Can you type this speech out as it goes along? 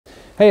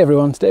Hey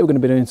everyone, today we're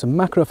going to be doing some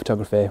macro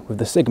photography with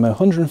the Sigma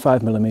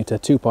 105mm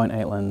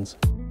 2.8 lens.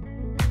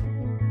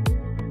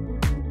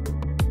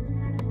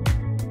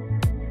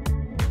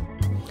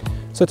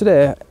 So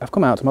today I've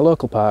come out to my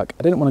local park.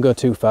 I didn't want to go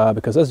too far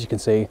because, as you can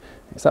see,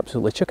 it's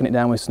absolutely chucking it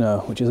down with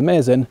snow, which is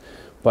amazing,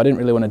 but I didn't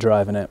really want to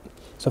drive in it.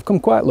 So I've come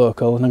quite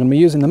local and I'm going to be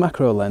using the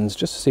macro lens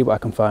just to see what I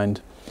can find.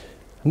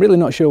 I'm really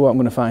not sure what I'm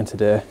going to find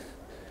today.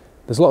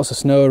 There's lots of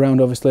snow around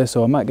obviously,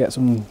 so I might get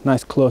some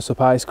nice close-up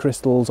ice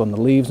crystals on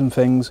the leaves and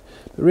things.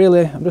 But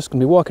really, I'm just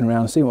going to be walking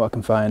around, seeing what I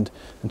can find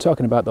and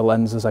talking about the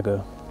lens as I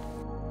go.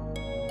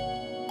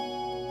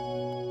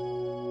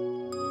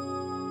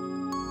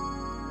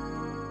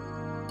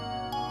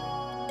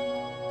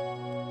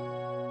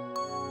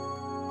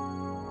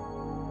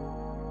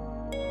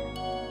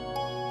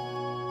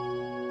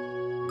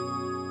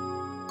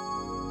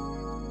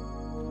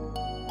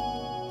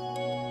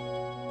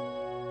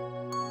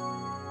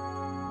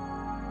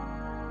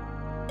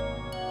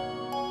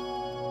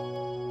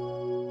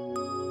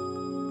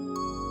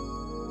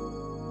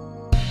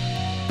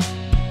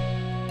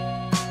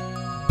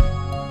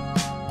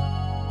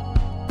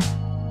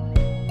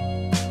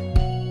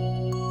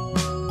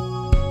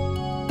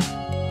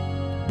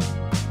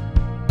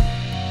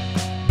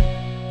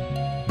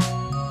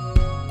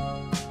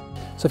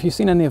 So if you've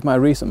seen any of my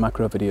recent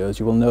macro videos,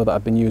 you will know that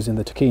I've been using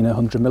the Nikon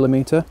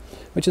 100mm,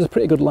 which is a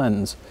pretty good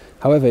lens.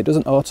 However, it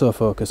doesn't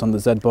autofocus on the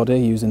Z body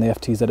using the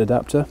FTZ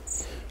adapter.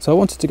 So I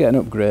wanted to get an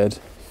upgrade,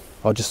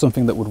 or just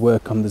something that would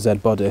work on the Z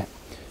body.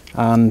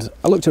 And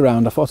I looked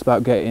around, I thought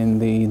about getting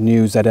the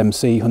new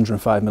ZMC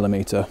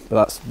 105mm, but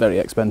that's very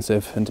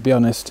expensive. And to be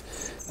honest,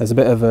 there's a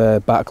bit of a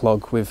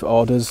backlog with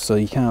orders, so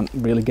you can't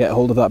really get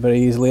hold of that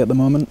very easily at the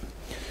moment.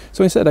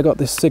 So instead I got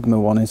this Sigma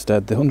one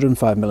instead, the 105mm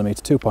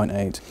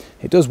 2.8.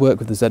 It does work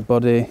with the Z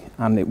body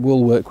and it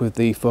will work with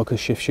the focus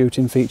shift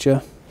shooting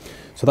feature.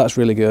 So that's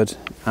really good.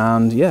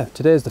 And yeah,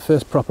 today is the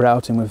first proper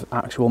outing with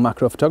actual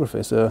macro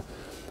photography, so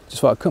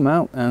just thought I'd come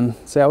out and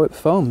see how it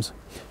performs.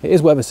 It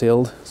is weather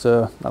sealed,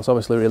 so that's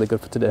obviously really good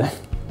for today.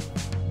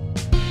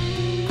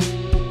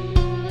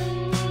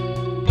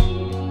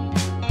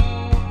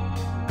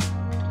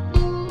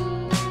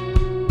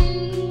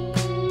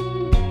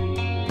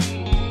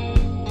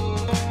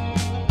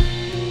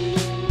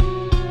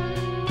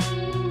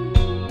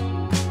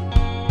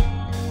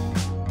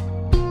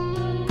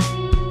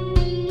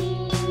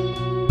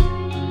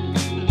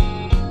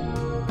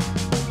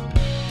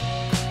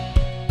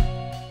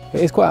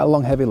 It is quite a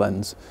long heavy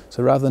lens,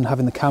 so rather than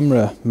having the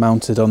camera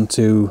mounted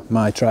onto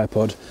my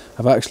tripod,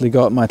 I've actually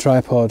got my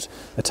tripod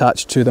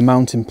attached to the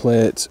mounting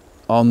plate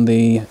on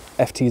the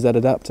FTZ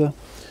adapter.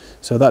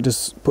 So that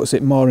just puts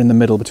it more in the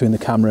middle between the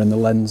camera and the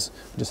lens,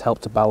 and just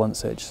helps to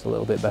balance it just a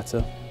little bit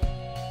better.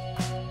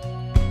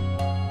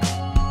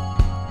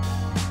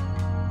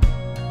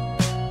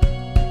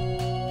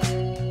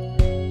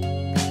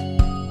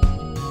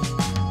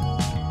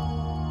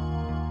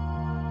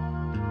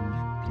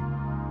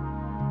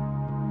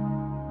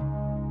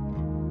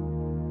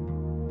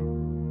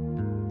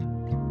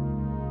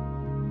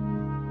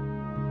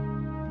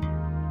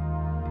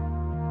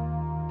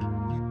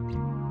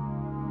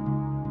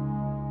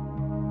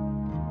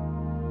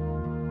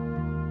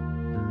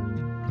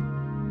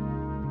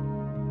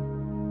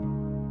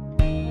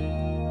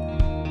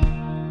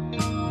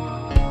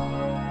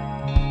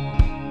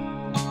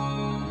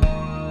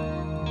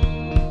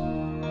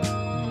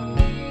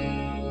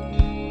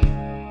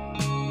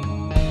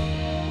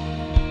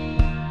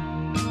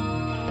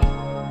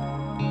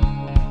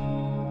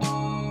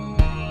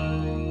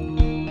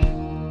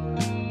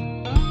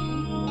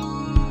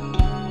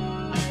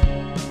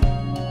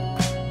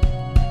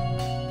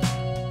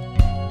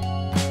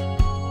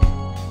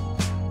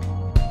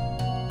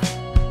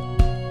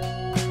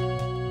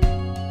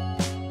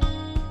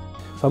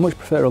 So I much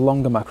prefer a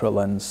longer macro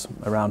lens,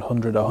 around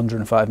 100 or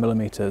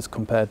 105mm,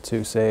 compared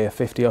to say a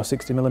 50 or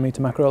 60mm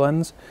macro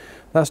lens.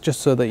 That's just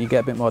so that you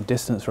get a bit more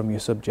distance from your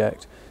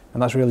subject,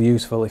 and that's really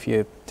useful if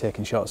you're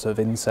taking shots of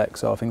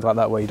insects or things like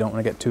that where you don't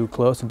want to get too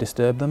close and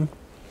disturb them.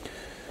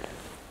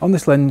 On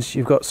this lens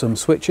you've got some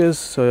switches,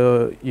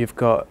 so you've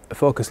got a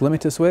focus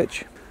limiter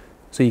switch,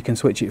 so you can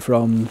switch it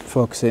from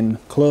focusing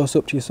close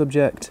up to your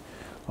subject,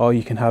 or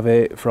you can have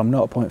it from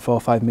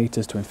 0.45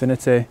 meters to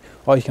infinity,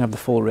 or you can have the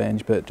full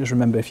range. But just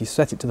remember, if you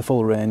set it to the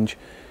full range,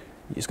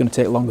 it's going to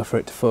take longer for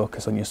it to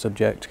focus on your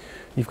subject.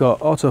 You've got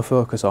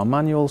autofocus or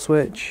manual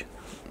switch,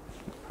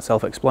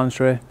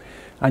 self-explanatory,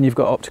 and you've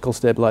got optical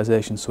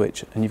stabilization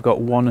switch, and you've got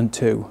 1 and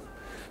 2.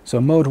 So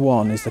mode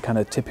 1 is the kind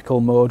of typical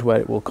mode where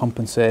it will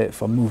compensate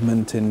for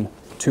movement in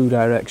 2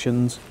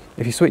 directions.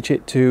 If you switch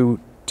it to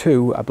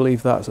 2, I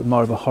believe that's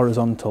more of a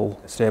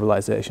horizontal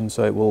stabilization,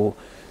 so it will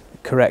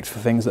correct for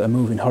things that are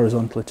moving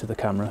horizontally to the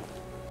camera.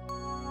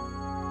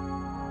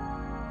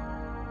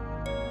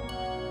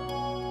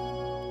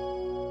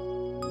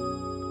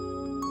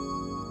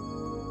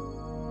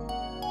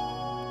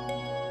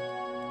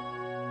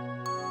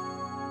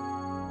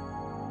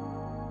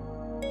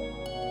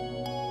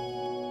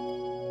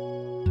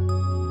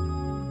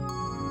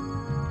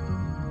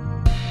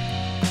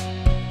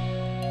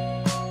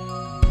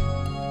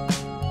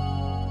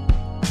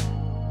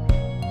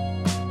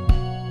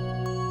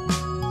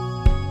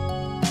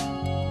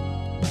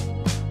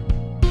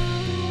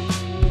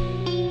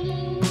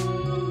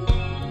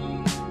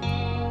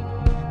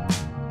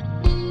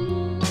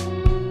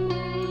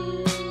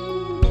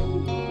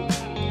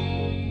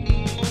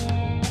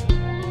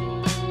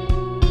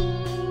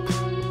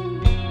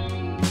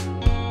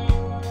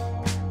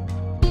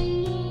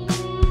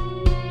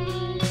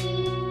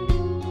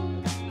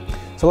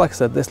 So like I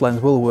said, this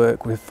lens will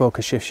work with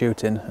focus shift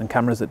shooting and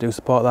cameras that do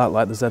support that,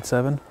 like the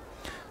Z7. I'm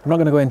not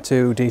going to go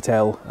into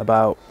detail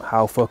about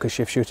how focus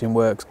shift shooting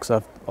works because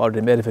I've already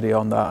made a video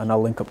on that and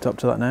I'll link up top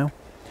to that now.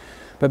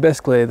 But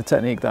basically the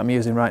technique that I'm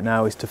using right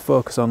now is to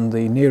focus on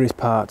the nearest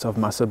part of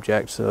my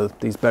subject, so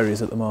these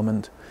berries at the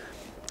moment,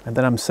 and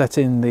then I'm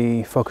setting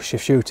the focus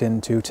shift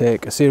shooting to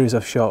take a series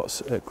of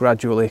shots at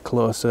gradually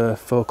closer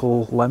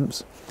focal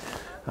lengths,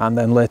 and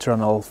then later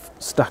on I'll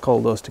stack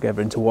all those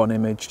together into one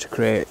image to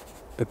create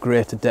a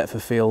greater depth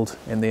of field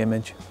in the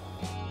image.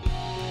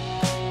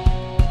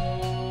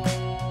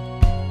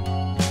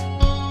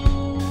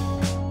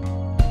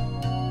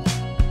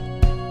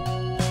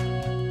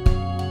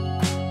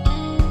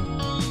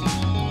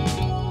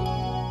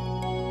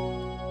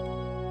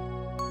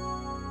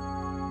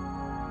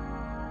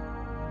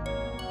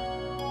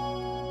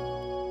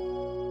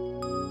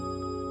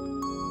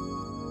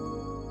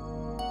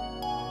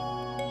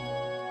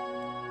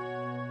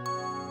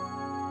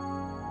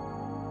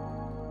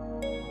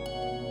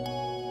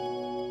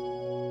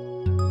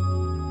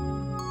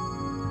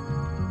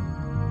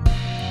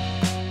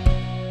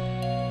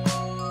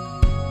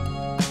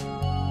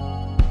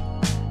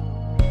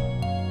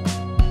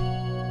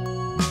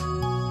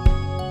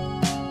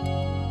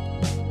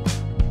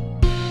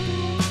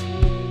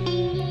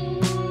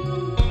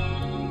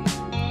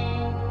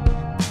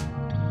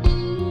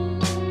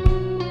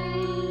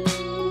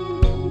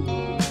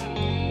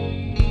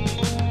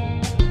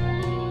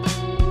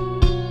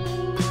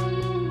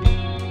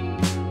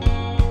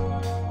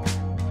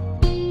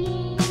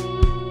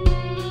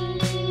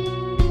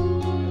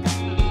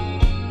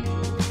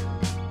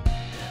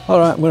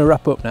 Alright, I'm going to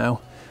wrap up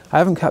now. I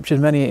haven't captured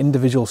many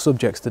individual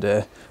subjects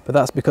today, but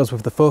that's because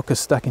with the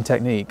focus stacking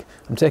technique,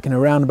 I'm taking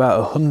around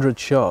about 100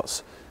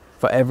 shots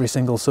for every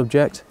single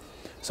subject.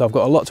 So I've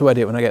got a lot to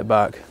edit when I get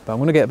back, but I'm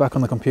going to get back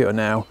on the computer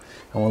now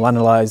and we'll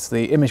analyse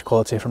the image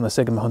quality from the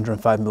Sigma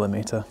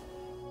 105mm.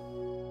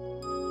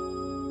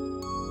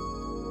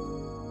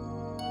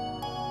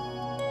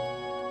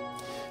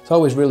 It's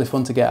always really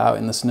fun to get out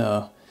in the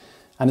snow.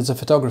 And as a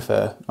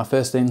photographer, my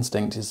first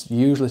instinct is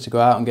usually to go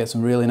out and get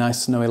some really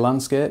nice snowy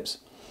landscapes.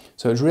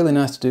 So it's really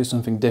nice to do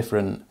something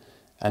different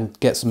and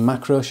get some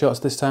macro shots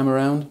this time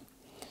around.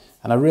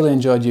 And I really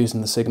enjoyed using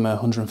the Sigma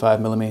 105mm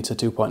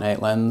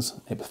 2.8 lens.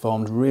 It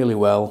performed really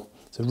well.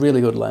 It's a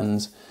really good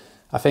lens.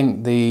 I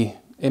think the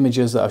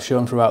images that I've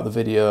shown throughout the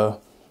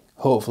video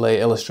hopefully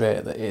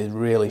illustrate that it is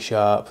really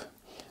sharp,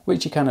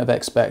 which you kind of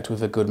expect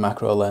with a good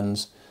macro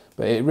lens.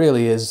 But it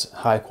really is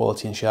high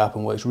quality and sharp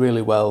and works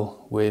really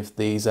well with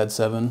the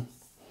Z7.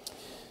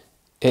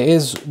 It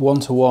is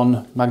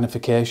 1:1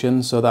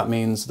 magnification, so that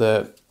means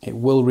that it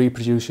will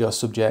reproduce your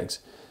subject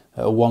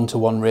at a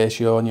 1:1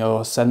 ratio on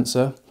your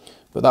sensor,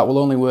 but that will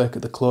only work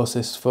at the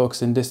closest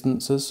focusing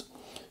distances.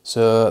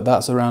 So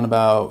that's around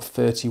about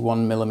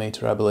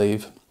 31mm, I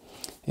believe.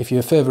 If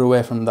you're further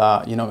away from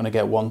that, you're not going to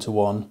get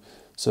 1:1,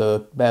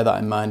 so bear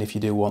that in mind if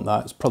you do want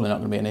that. It's probably not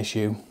going to be an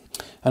issue.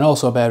 And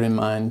also bear in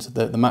mind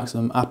that the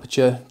maximum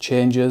aperture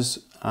changes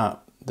at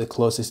the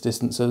closest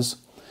distances.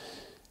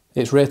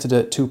 It's rated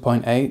at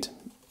 2.8,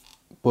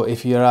 but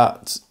if you're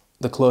at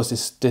the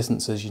closest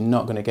distances, you're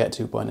not going to get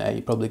 2.8.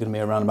 You're probably going to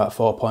be around about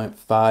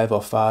 4.5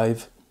 or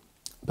 5.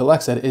 But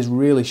like I said, it is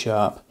really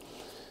sharp,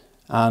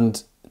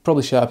 and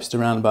probably sharpest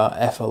around about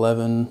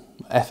f11,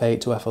 f8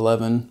 to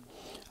f11.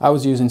 I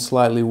was using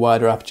slightly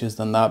wider apertures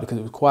than that because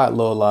it was quite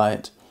low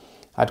light.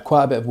 I had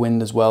quite a bit of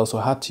wind as well, so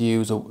I had to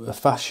use a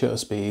fast shutter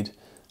speed,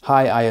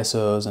 high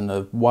ISOs and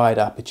a wide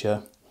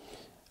aperture.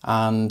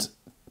 And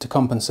to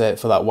compensate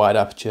for that wide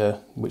aperture,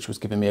 which was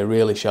giving me a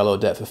really shallow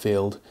depth of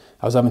field,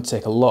 I was having to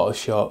take a lot of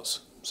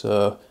shots.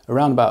 So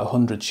around about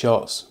 100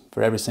 shots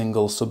for every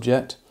single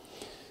subject.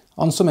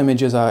 On some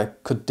images I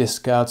could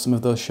discard some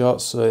of those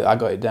shots, so I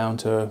got it down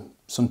to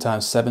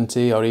sometimes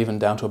 70 or even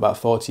down to about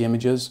 40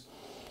 images.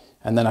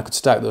 And then I could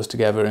stack those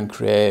together and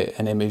create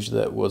an image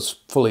that was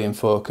fully in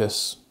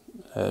focus,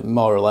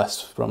 more or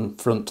less from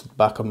front to the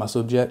back of my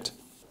subject.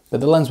 But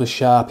the lens was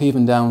sharp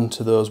even down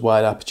to those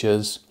wide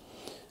apertures,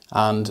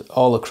 and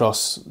all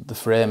across the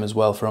frame as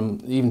well, from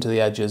even to the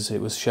edges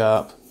it was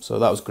sharp, so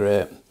that was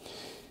great.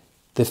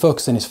 The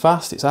focusing is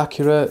fast, it's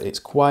accurate, it's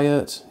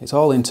quiet, it's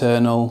all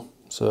internal,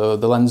 so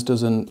the lens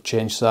doesn't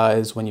change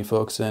size when you're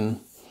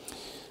focusing,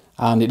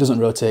 and it doesn't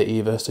rotate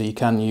either, so you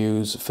can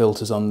use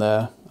filters on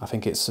there. I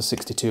think it's a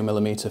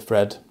 62mm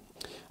Fred.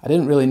 I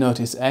didn't really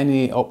notice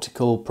any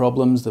optical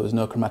problems. There was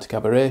no chromatic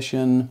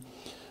aberration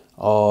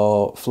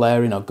or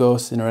flaring or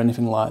ghosting or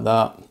anything like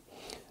that.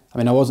 I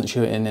mean, I wasn't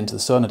shooting into the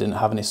sun, I didn't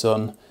have any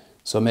sun,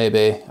 so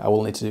maybe I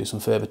will need to do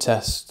some further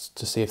tests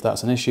to see if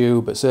that's an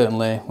issue, but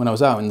certainly when I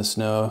was out in the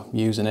snow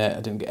using it,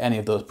 I didn't get any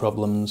of those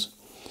problems.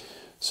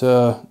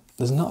 So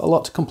there's not a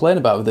lot to complain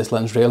about with this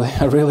lens really.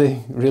 I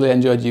really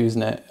enjoyed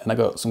using it, and I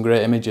got some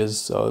great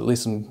images, or at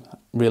least some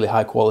really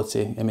high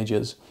quality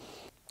images.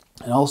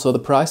 And also the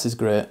price is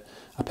great.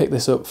 I picked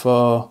this up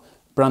for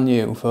brand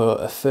new for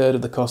a third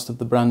of the cost of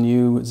the brand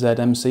new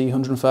ZMC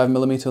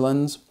 105mm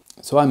lens.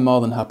 So I'm more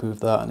than happy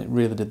with that, and it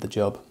really did the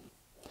job.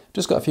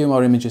 Just got a few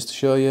more images to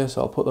show you,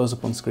 so I'll put those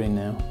up on screen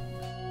now.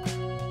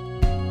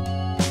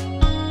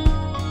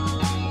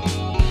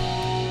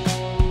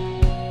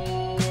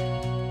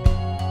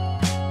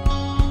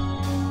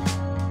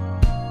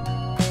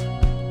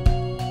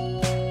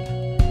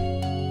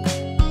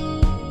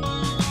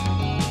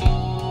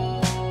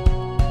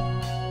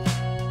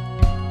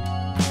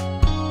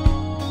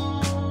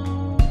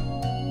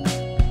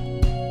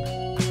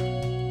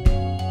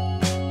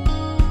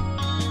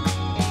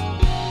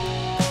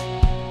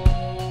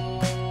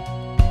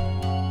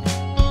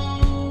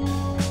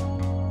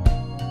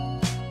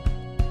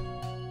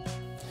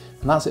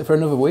 And that's it for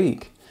another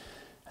week.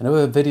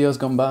 Another video's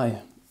gone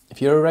by.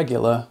 If you're a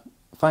regular,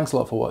 thanks a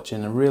lot for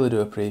watching. I really do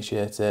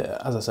appreciate it,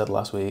 as I said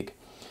last week.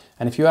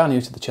 And if you are new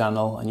to the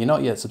channel and you're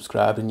not yet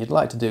subscribed and you'd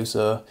like to do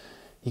so,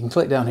 you can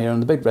click down here on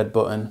the big red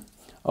button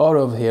or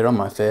over here on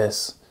my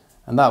face.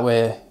 And that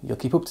way you'll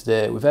keep up to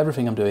date with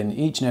everything I'm doing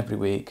each and every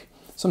week.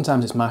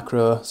 Sometimes it's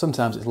macro,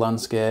 sometimes it's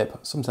landscape,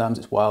 sometimes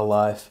it's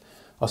wildlife,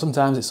 or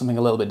sometimes it's something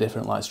a little bit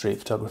different like street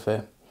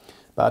photography.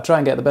 But I try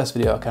and get the best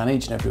video I can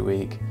each and every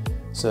week.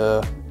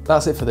 So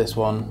that's it for this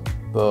one,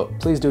 but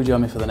please do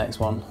join me for the next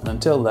one. And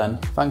until then,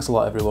 thanks a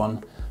lot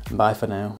everyone, and bye for now.